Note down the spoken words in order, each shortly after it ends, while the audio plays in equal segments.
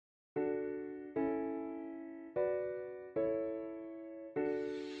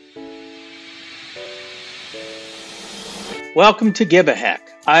Welcome to Give a Heck.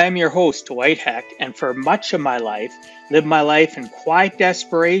 I am your host, Dwight Heck, and for much of my life, lived my life in quiet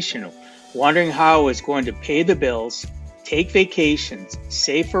desperation, wondering how I was going to pay the bills, take vacations,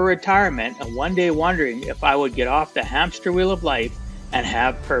 save for retirement, and one day wondering if I would get off the hamster wheel of life and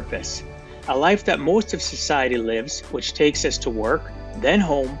have purpose. A life that most of society lives, which takes us to work, then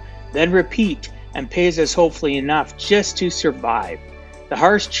home, then repeat, and pays us hopefully enough just to survive. The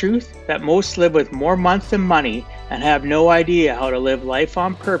harsh truth that most live with more month than money and have no idea how to live life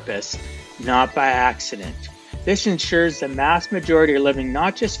on purpose, not by accident. This ensures the mass majority are living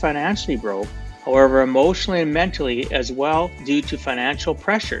not just financially broke, however emotionally and mentally as well due to financial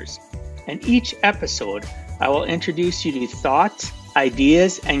pressures. In each episode, I will introduce you to thoughts,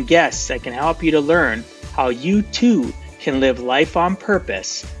 ideas, and guests that can help you to learn how you too can live life on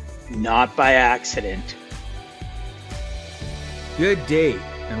purpose, not by accident. Good day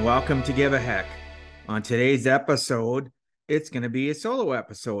and welcome to Give a Heck. On today's episode, it's going to be a solo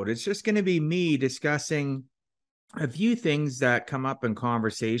episode. It's just going to be me discussing a few things that come up in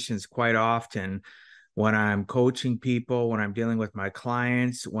conversations quite often when I'm coaching people, when I'm dealing with my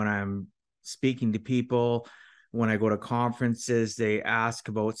clients, when I'm speaking to people, when I go to conferences. They ask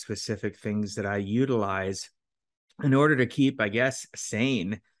about specific things that I utilize in order to keep,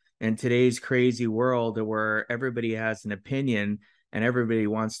 sane in today's crazy world where everybody has an opinion and everybody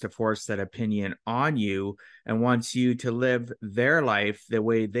wants to force that opinion on you and wants you to live their life the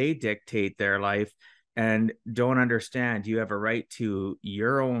way they dictate their life and don't understand you have a right to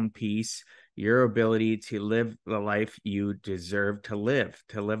your own peace, your ability to live the life you deserve to live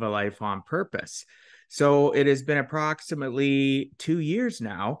a life on purpose. So it has been approximately 2 years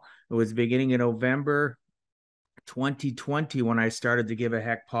now. It was beginning in November 2020 when I started the Give a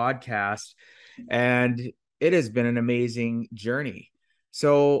Heck podcast, and it has been an amazing journey.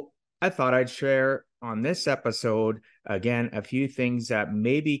 So I thought I'd share on this episode, again, a few things that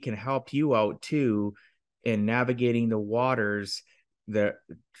maybe can help you out too in navigating the waters, the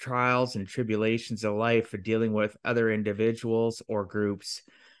trials and tribulations of life for dealing with other individuals or groups,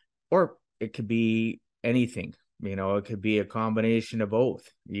 or it could be anything. You know, it could be a combination of both.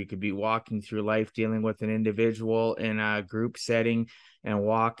 You could be walking through life dealing with an individual in a group setting and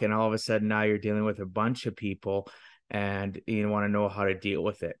all of a sudden now you're dealing with a bunch of people and you want to know how to deal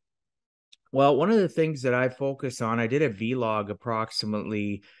with it. Well, one of the things that I focus on, I did a vlog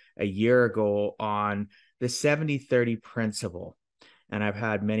approximately a year ago on the 70-30 principle. And I've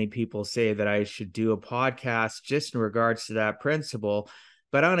had many people say that I should do a podcast just in regards to that principle.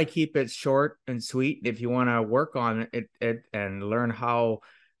 But I'm going to keep it short and sweet. If you want to work on it and learn how,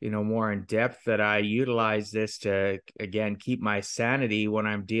 more in depth that I utilize this to, again, keep my sanity when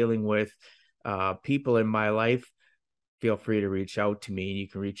I'm dealing with people in my life, feel free to reach out to me. You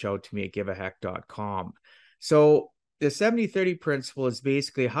can reach out to me at giveaheck.com. So the 70-30 principle is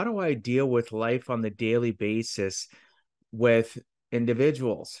basically, how do I deal with life on the daily basis with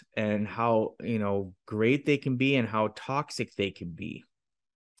individuals and how, great they can be and how toxic they can be.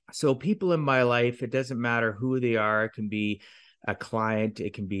 So people in my life, it doesn't matter who they are. It can be a client,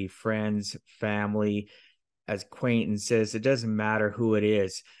 it can be friends, family, acquaintances. It doesn't matter who it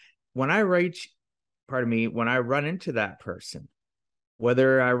is. When I run into that person,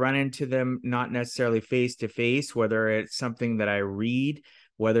 whether I run into them not necessarily face to face, whether it's something that I read,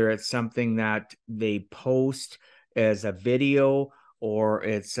 whether it's something that they post as a video, or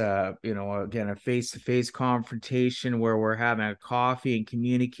it's again, a face-to-face confrontation where we're having a coffee and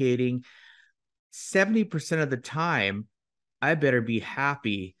communicating, 70% of the time, I better be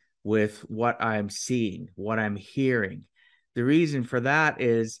happy with what I'm seeing, what I'm hearing. The reason for that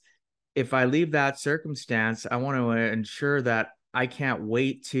is if I leave that circumstance, I want to ensure that I can't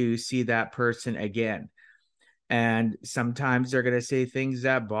wait to see that person again. And sometimes they're going to say things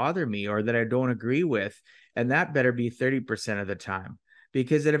that bother me or that I don't agree with. And that better be 30% of the time.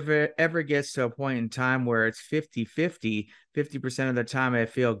 Because if it ever gets to a point in time where it's 50-50, 50% of the time I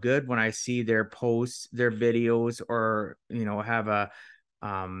feel good when I see their posts, their videos, or, have a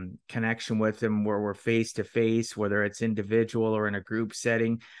connection with them where we're face to face, whether it's individual or in a group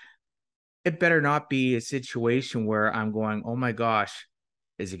setting. It better not be a situation where I'm going, oh my gosh,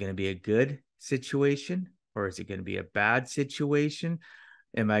 is it going to be a good situation? Or is it going to be a bad situation?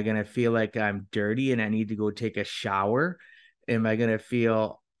 Am I going to feel like I'm dirty and I need to go take a shower? Am I going to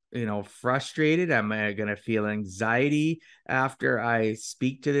feel, frustrated? Am I going to feel anxiety after I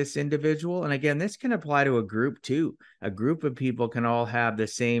speak to this individual? And again, this can apply to a group too. A group of people can all have the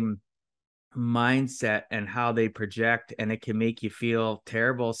same mindset and how they project, and it can make you feel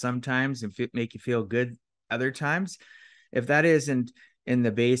terrible sometimes and make you feel good other times. If that isn't in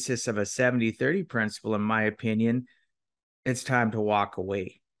the basis of a 70-30 principle, in my opinion, it's time to walk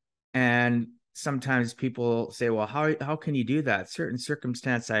away. And sometimes people say, well, how can you do that? Certain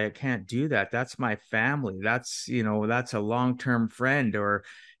circumstance, I can't do that. That's my family. That's, that's a long-term friend, or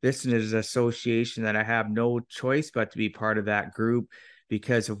this is an association that I have no choice but to be part of that group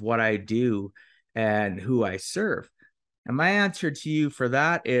because of what I do and who I serve. And my answer to you for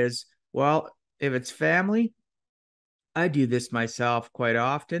that is, well, if it's family, I do this myself quite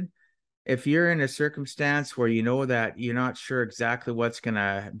often. If you're in a circumstance where you know that you're not sure exactly what's going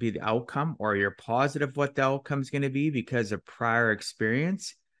to be the outcome, or you're positive what the outcome is going to be because of prior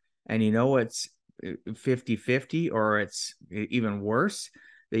experience, and you know it's 50-50, or it's even worse,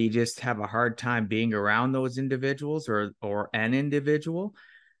 that you just have a hard time being around those individuals, or an individual,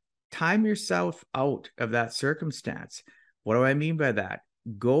 time yourself out of that circumstance. What do I mean by that?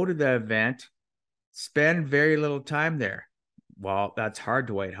 Go to the event, spend very little time there. Well, that's hard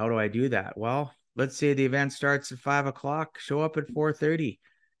to wait. How do I do that? Well, let's say the event starts at 5 o'clock. Show up at 4:30.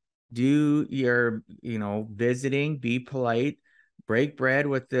 Do your, visiting. Be polite. Break bread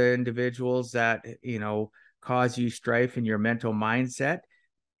with the individuals that cause you strife in your mental mindset.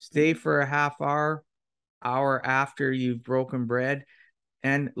 Stay for a half hour after you've broken bread,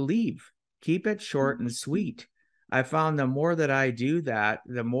 and leave. Keep it short and sweet. I found the more that I do that,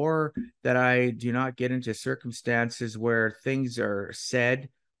 the more that I do not get into circumstances where things are said,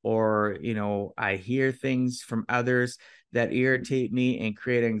 or, I hear things from others that irritate me and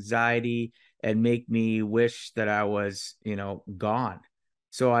create anxiety and make me wish that I was, gone.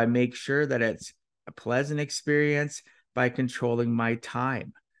 So I make sure that it's a pleasant experience by controlling my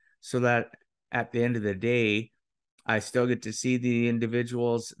time, so that at the end of the day, I still get to see the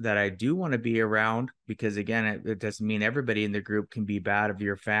individuals that I do want to be around, because again, it doesn't mean everybody in the group can be bad of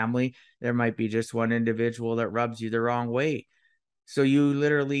your family. There might be just one individual that rubs you the wrong way. So you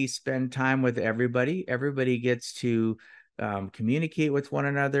literally spend time with everybody. Everybody gets to communicate with one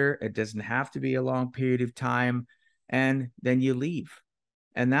another. It doesn't have to be a long period of time. And then you leave.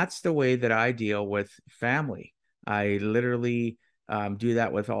 And that's the way that I deal with family. I literally do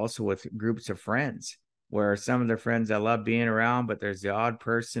that with also with groups of friends, where some of the friends I love being around, but there's the odd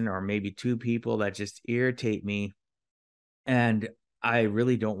person or maybe two people that just irritate me, and I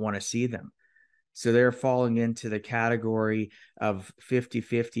really don't want to see them. So they're falling into the category of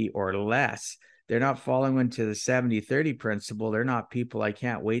 50-50 or less. They're not falling into the 70-30 principle. They're not people I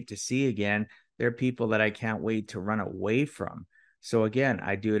can't wait to see again. They're people that I can't wait to run away from. So again,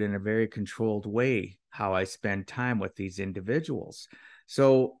 I do it in a very controlled way, how I spend time with these individuals.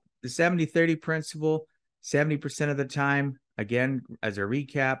 So the 70-30 principle, 70% of the time, again, as a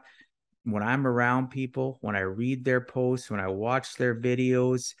recap, when I'm around people, when I read their posts, when I watch their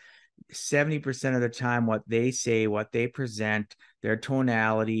videos, 70% of the time, what they say, what they present, their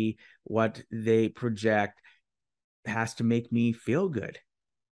tonality, what they project has to make me feel good.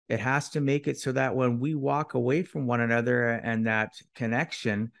 It has to make it so that when we walk away from one another and that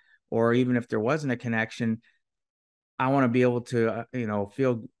connection, or even if there wasn't a connection, I want to be able to,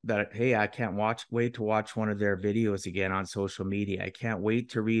 feel that, hey, I can't wait to watch one of their videos again on social media. I can't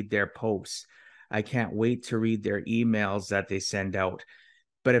wait to read their posts. I can't wait to read their emails that they send out.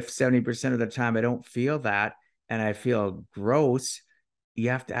 But if 70% of the time I don't feel that and I feel gross, you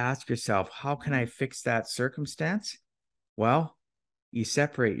have to ask yourself, how can I fix that circumstance? Well, you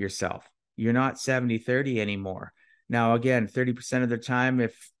separate yourself. You're not 70-30 anymore. Now, again, 30% of the time,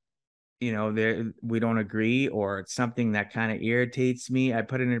 if we don't agree, or it's something that kind of irritates me, I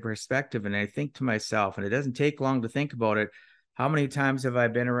put it in perspective and I think to myself, and it doesn't take long to think about it, how many times have I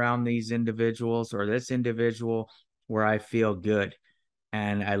been around these individuals or this individual where I feel good?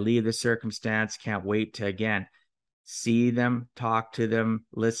 And I leave the circumstance, can't wait to again see them, talk to them,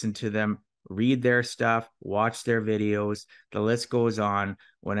 listen to them, read their stuff, watch their videos. The list goes on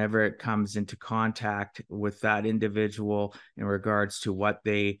whenever it comes into contact with that individual in regards to what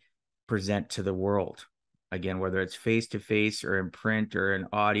they present to the world. Again, whether it's face to face or in print or in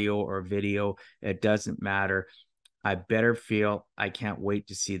audio or video, it doesn't matter. I better feel I can't wait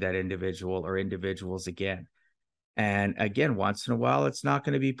to see that individual or individuals again. And again, once in a while, it's not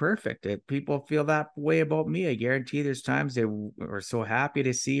going to be perfect. If people feel that way about me, I guarantee there's times they are so happy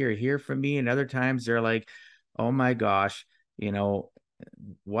to see or hear from me. And other times they're like, oh my gosh, you know,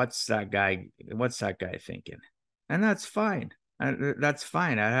 what's that guy thinking? And that's fine. That's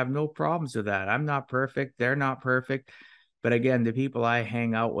fine. I have no problems with that. I'm not perfect. They're not perfect. But again, the people I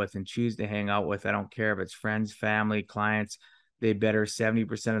hang out with and choose to hang out with, I don't care if it's friends, family, clients, they better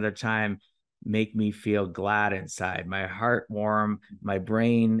 70% of the time make me feel glad inside, my heart warm, my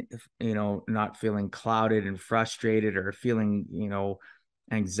brain, not feeling clouded and frustrated or feeling,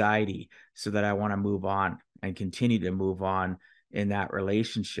 anxiety, so that I want to move on and continue to move on in that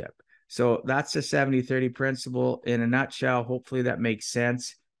relationship. So that's the 70-30 principle in a nutshell. Hopefully that makes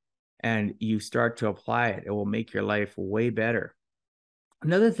sense and you start to apply it. It will make your life way better.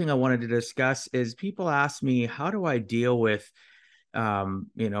 Another thing I wanted to discuss is people ask me, how do I deal with, bad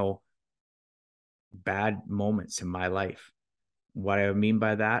moments in my life? What I mean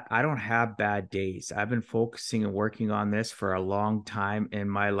by that, I don't have bad days. I've been focusing and working on this for a long time in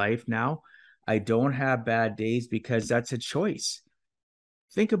my life now. I don't have bad days because that's a choice.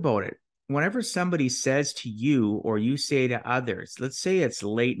 Think about it. Whenever somebody says to you or you say to others, let's say it's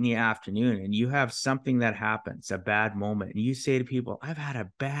late in the afternoon and you have something that happens, a bad moment, and you say to people, I've had a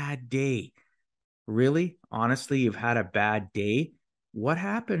bad day. Really? Honestly, you've had a bad day? What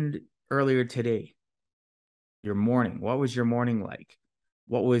happened earlier today? Your morning. What was your morning like?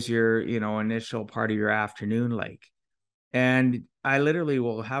 What was your, initial part of your afternoon like? And I literally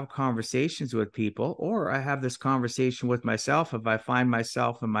will have conversations with people, or I have this conversation with myself if I find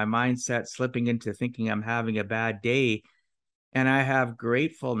myself in my mindset slipping into thinking I'm having a bad day. And I have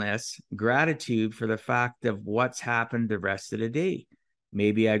gratitude for the fact of what's happened the rest of the day.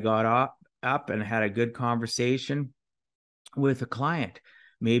 Maybe I got up and had a good conversation with a client.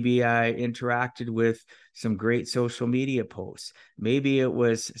 Maybe I interacted with some great social media posts. Maybe it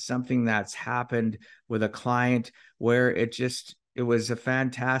was something that's happened with a client where it was a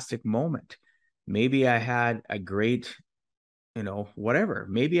fantastic moment. Maybe I had a great, whatever.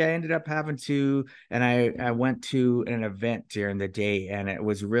 Maybe I ended up having to, and I went to an event during the day and it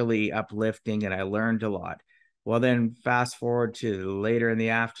was really uplifting and I learned a lot. Well, then fast forward to later in the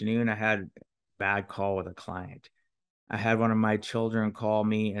afternoon, I had a bad call with a client. I had one of my children call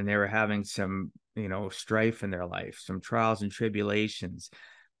me and they were having some, strife in their life, some trials and tribulations.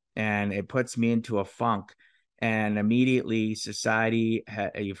 And it puts me into a funk. And immediately, society,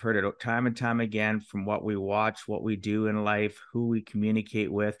 you've heard it time and time again from what we watch, what we do in life, who we communicate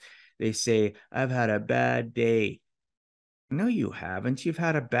with. They say, I've had a bad day. No, you haven't. You've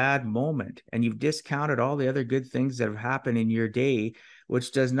had a bad moment and you've discounted all the other good things that have happened in your day,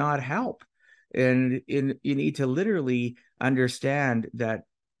 which does not help. And you need to literally understand that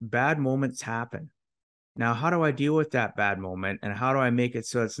bad moments happen. Now, how do I deal with that bad moment and how do I make it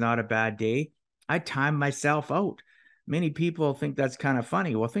so it's not a bad day? I time myself out. Many people think that's kind of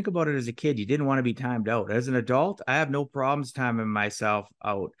funny. Well, think about it as a kid. You didn't want to be timed out. As an adult, I have no problems timing myself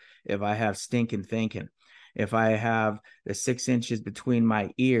out if I have stinking thinking. If I have the 6 inches between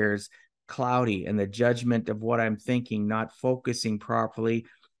my ears cloudy and the judgment of what I'm thinking, not focusing properly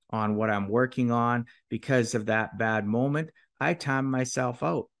on what I'm working on because of that bad moment, I time myself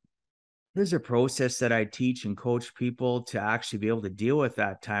out. There's a process that I teach and coach people to actually be able to deal with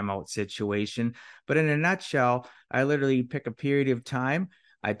that timeout situation. But in a nutshell, I literally pick a period of time.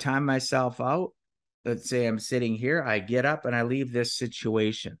 I time myself out. Let's say I'm sitting here. I get up and I leave this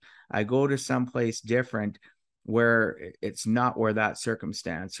situation. I go to someplace different where it's not where that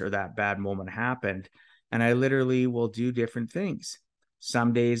circumstance or that bad moment happened. And I literally will do different things.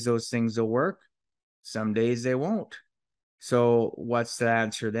 Some days those things will work. Some days they won't. So what's the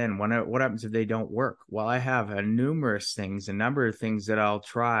answer then? What happens if they don't work? Well, I have a number of things that I'll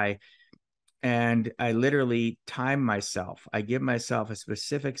try. And I literally time myself. I give myself a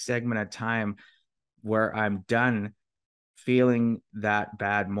specific segment of time where I'm done feeling that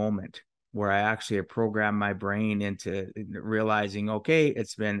bad moment, where I actually program my brain into realizing, okay,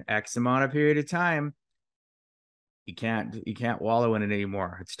 it's been X amount of period of time. You can't wallow in it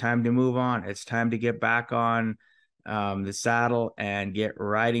anymore. It's time to move on. It's time to get back on the saddle and get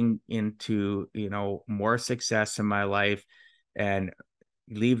riding into more success in my life and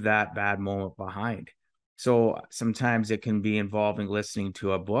leave that bad moment behind. So sometimes it can be involving listening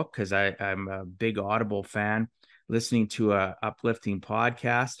to a book because I'm a big Audible fan, listening to a uplifting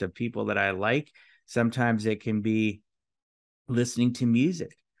podcast of people that I like. Sometimes it can be listening to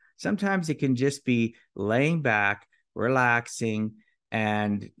music. Sometimes it can just be laying back, relaxing,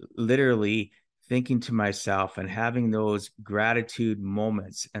 and literally thinking to myself and having those gratitude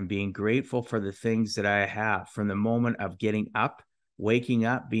moments and being grateful for the things that I have from the moment of getting up, waking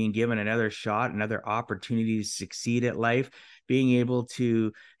up, being given another shot, another opportunity to succeed at life, being able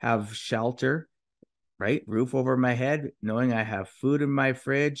to have shelter, right? Roof over my head, knowing I have food in my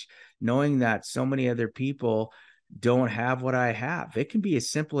fridge, knowing that so many other people don't have what I have. It can be as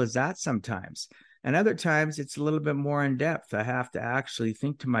simple as that sometimes. And other times it's a little bit more in depth. I have to actually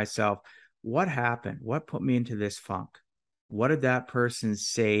think to myself, what happened? What put me into this funk? What did that person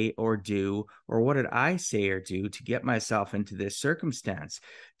say or do? Or what did I say or do to get myself into this circumstance?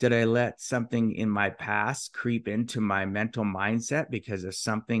 Did I let something in my past creep into my mental mindset because of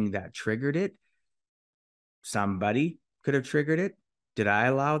something that triggered it? Somebody could have triggered it. Did I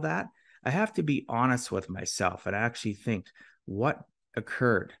allow that? I have to be honest with myself and actually think what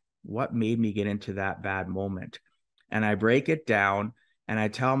occurred, what made me get into that bad moment. And I break it down and I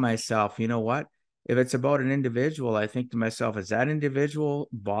tell myself, you know what? If it's about an individual, I think to myself, is that individual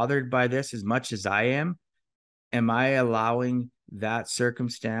bothered by this as much as I am? Am I allowing that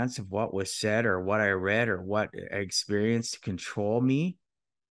circumstance of what was said or what I read or what I experienced to control me?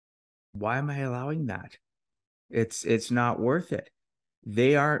 Why am I allowing that? It's not worth it.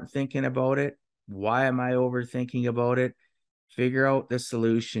 They aren't thinking about it. Why am I overthinking about it? Figure out the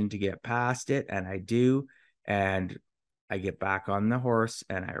solution to get past it. And I do. And I get back on the horse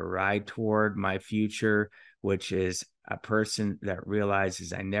and I ride toward my future, which is a person that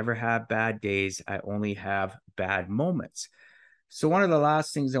realizes I never have bad days. I only have bad moments. So one of the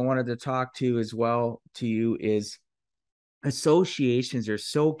last things I wanted to talk to as well to you is associations are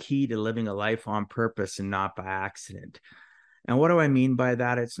so key to living a life on purpose and not by accident. And what do I mean by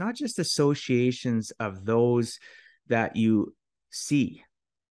that? It's not just associations of those that you see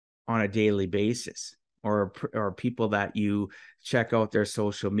on a daily basis, or people that you check out their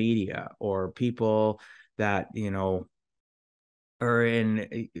social media, or people that are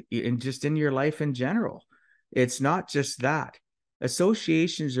in just in your life in general. It's not just that.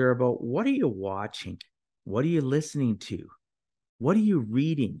 Associations are about, what are you watching? What are you listening to? What are you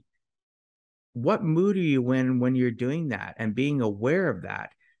reading? What mood are you in when you're doing that, and being aware of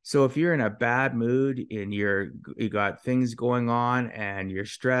that? So if you're in a bad mood and you got things going on and you're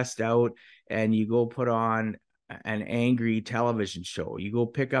stressed out, and you go put on an angry television show, you go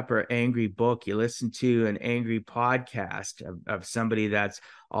pick up an angry book, you listen to an angry podcast of somebody that's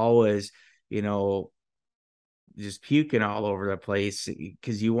always, just puking all over the place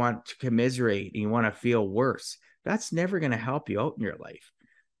because you want to commiserate and you want to feel worse. That's never going to help you out in your life.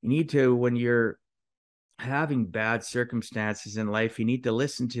 You need to, when you're having bad circumstances in life, you need to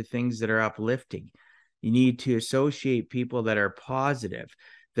listen to things that are uplifting. You need to associate people that are positive,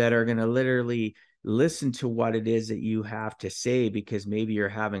 that are going to literally listen to what it is that you have to say, because maybe you're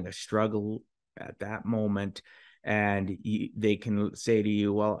having a struggle at that moment, and they can say to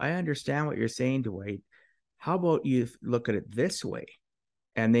you, well, I understand what you're saying, Dwight. How about you look at it this way?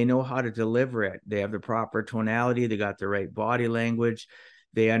 And they know how to deliver it. They have the proper tonality. They got the right body language.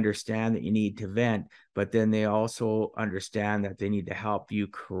 They understand that you need to vent, but then they also understand that they need to help you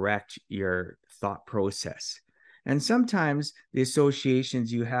correct your thought process. And sometimes the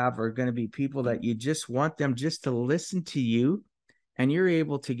associations you have are going to be people that you just want them just to listen to you, and you're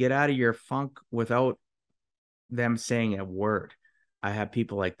able to get out of your funk without them saying a word. I have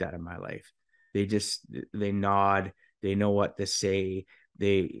people like that in my life. They nod, they know what to say.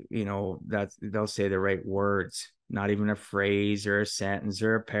 They'll say the right words, not even a phrase or a sentence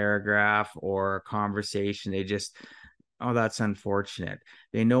or a paragraph or a conversation. They just, oh, that's unfortunate.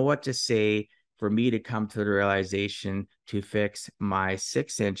 They know what to say for me to come to the realization to fix my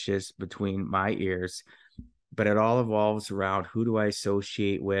 6 inches between my ears. But it all evolves around, who do I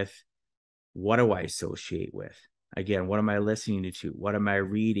associate with? What do I associate with? Again, what am I listening to? What am I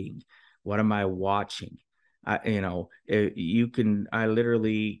reading? What am I watching? I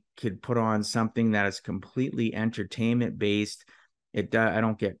literally could put on something that is completely entertainment based. I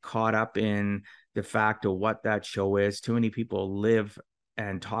don't get caught up in the fact of what that show is. Too many people live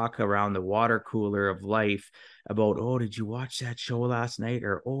and talk around the water cooler of life about, oh, did you watch that show last night?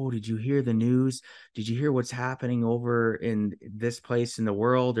 Or, oh, did you hear the news? Did you hear what's happening over in this place in the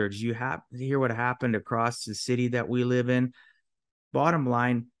world? Or did you hear what happened across the city that we live in? Bottom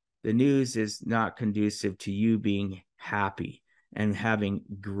line, the news is not conducive to you being happy and having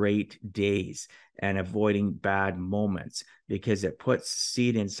great days and avoiding bad moments, because it puts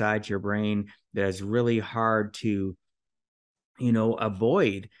seed inside your brain that is really hard to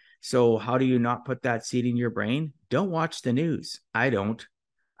avoid. So how do you not put that seed in your brain? Don't watch the news. I don't.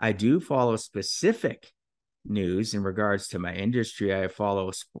 I do follow specific news in regards to my industry. I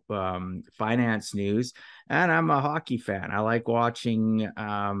follow finance news, and I'm a hockey fan. I like watching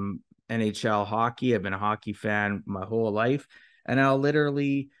NHL hockey. I've been a hockey fan my whole life, and I'll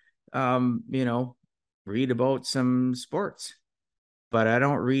literally, read about some sports, but I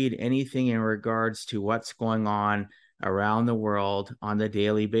don't read anything in regards to what's going on around the world on the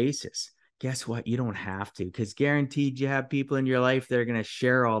daily basis. Guess what? You don't have to, because guaranteed you have people in your life that are going to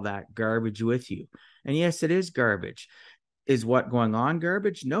share all that garbage with you. And yes, it is garbage. Is what going on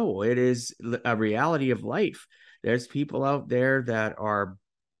garbage? No, it is a reality of life. There's people out there that are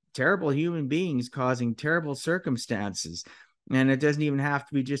terrible human beings causing terrible circumstances. And it doesn't even have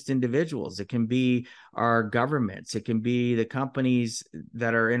to be just individuals. It can be our governments. It can be the companies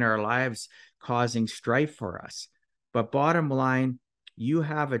that are in our lives causing strife for us. But bottom line, you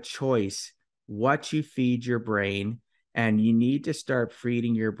have a choice what you feed your brain, and you need to start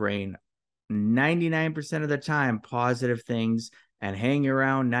feeding your brain 99% of the time positive things, and hang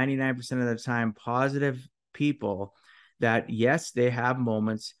around 99% of the time positive people that, yes, they have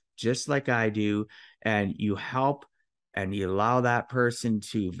moments just like I do, and you help and you allow that person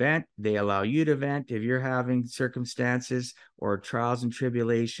to vent. They allow you to vent if you're having circumstances or trials and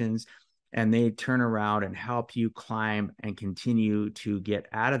tribulations, and they turn around and help you climb and continue to get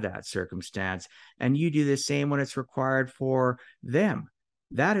out of that circumstance. And you do the same when it's required for them.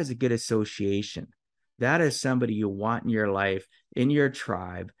 That is a good association. That is somebody you want in your life, in your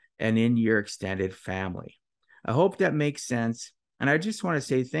tribe, and in your extended family. I hope that makes sense. And I just want to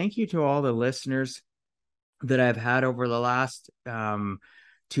say thank you to all the listeners that I've had over the last 2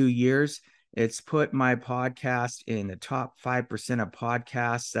 years. It's put my podcast in the top 5% of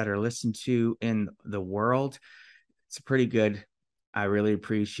podcasts that are listened to in the world. It's pretty good. I really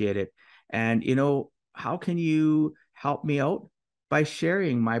appreciate it. And, how can you help me out? By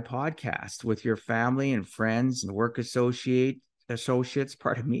sharing my podcast with your family and friends and work associates,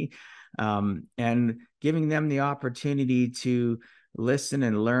 and giving them the opportunity to listen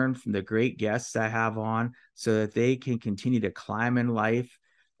and learn from the great guests I have on, so that they can continue to climb in life.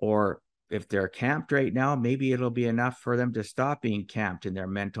 Or if they're camped right now, maybe it'll be enough for them to stop being camped in their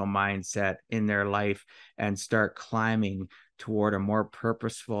mental mindset in their life and start climbing toward a more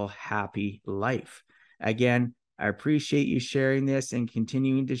purposeful, happy life. Again, I appreciate you sharing this and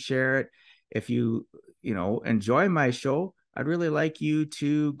continuing to share it. If you enjoy my show, I'd really like you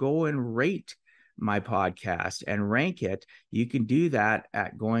to go and rate my podcast and rank it. You can do that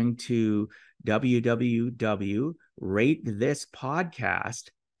at going to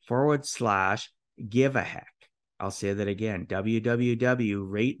www.ratethispodcast.com/give-a-heck. I'll say that again,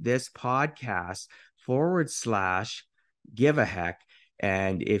 www.ratethispodcast.com/give-a-heck.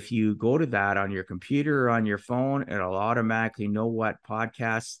 And if you go to that on your computer or on your phone, it'll automatically know what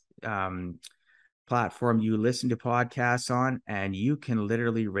podcast platform you listen to podcasts on, and you can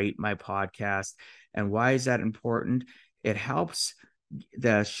literally rate my podcast. And why is that important? It helps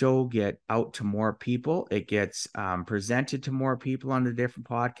the show get out to more people. It gets presented to more people on the different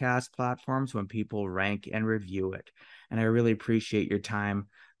podcast platforms when people rank and review it. And I really appreciate your time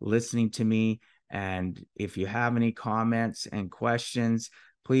listening to me. And if you have any comments and questions,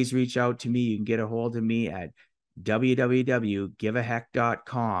 please reach out to me. You can get a hold of me at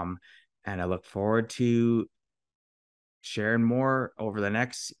www.giveaheck.com. And I look forward to sharing more over the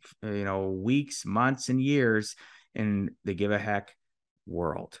next, weeks, months, and years in the Give a Heck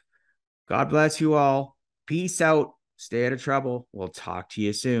world. God bless you all. Peace out. Stay out of trouble. We'll talk to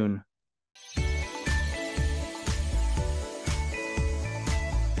you soon.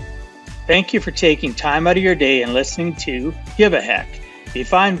 Thank you for taking time out of your day and listening to Give a Heck. If you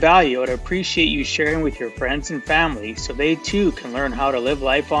find value, I'd appreciate you sharing with your friends and family so they too can learn how to live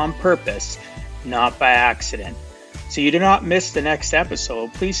life on purpose, not by accident. So you do not miss the next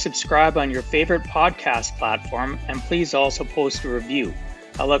episode, please subscribe on your favorite podcast platform, and please also post a review.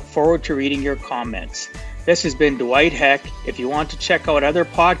 I look forward to reading your comments. This has been Dwight Heck. If you want to check out other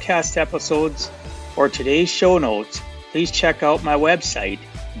podcast episodes or today's show notes, please check out my website,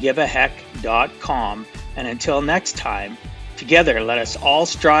 giveaheck.com. And until next time, together let us all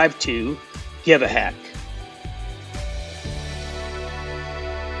strive to give a heck.